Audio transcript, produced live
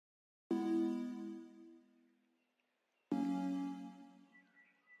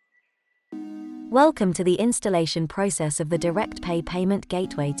Welcome to the installation process of the DirectPay payment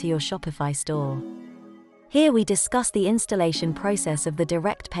gateway to your Shopify store. Here we discuss the installation process of the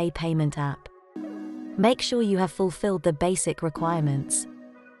DirectPay payment app. Make sure you have fulfilled the basic requirements.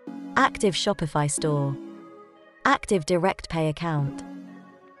 Active Shopify store. Active DirectPay account.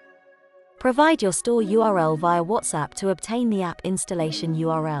 Provide your store URL via WhatsApp to obtain the app installation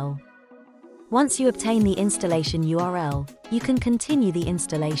URL. Once you obtain the installation URL, you can continue the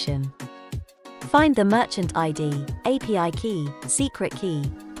installation. Find the merchant ID, API key, secret key,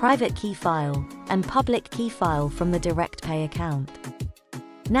 private key file, and public key file from the DirectPay account.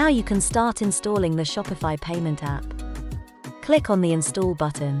 Now you can start installing the Shopify payment app. Click on the Install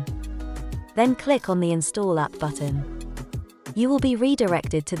button. Then click on the Install app button. You will be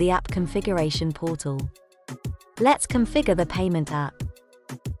redirected to the app configuration portal. Let's configure the payment app.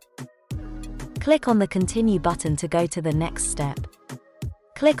 Click on the Continue button to go to the next step.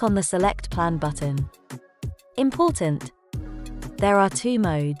 Click on the Select Plan button. Important: there are two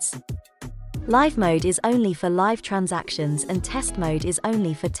modes. Live mode is only for live transactions and test mode is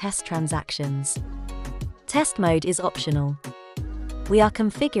only for test transactions. Test mode is optional. We are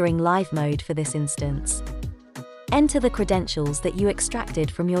configuring live mode for this instance. Enter the credentials that you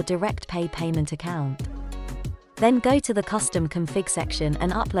extracted from your DirectPay payment account. Then go to the Custom Config section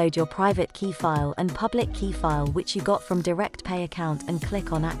and upload your private key file and public key file which you got from DirectPay account and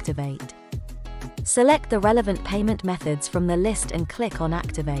click on Activate. Select the relevant payment methods from the list and click on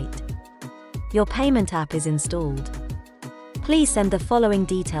Activate. Your payment app is installed. Please send the following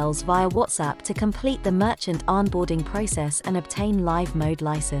details via WhatsApp to complete the merchant onboarding process and obtain live mode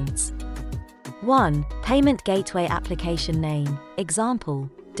license. 1. Payment gateway application name, example,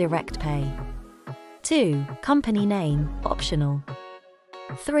 DirectPay. 2. Company name, optional.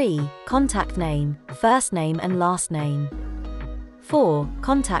 3. Contact name, first name and last name. 4.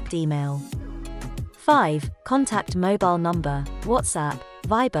 Contact email. 5. Contact mobile number, WhatsApp,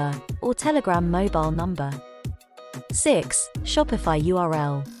 Viber, or Telegram mobile number. 6. Shopify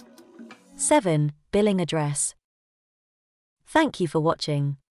URL. 7. Billing address. Thank you for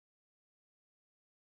watching.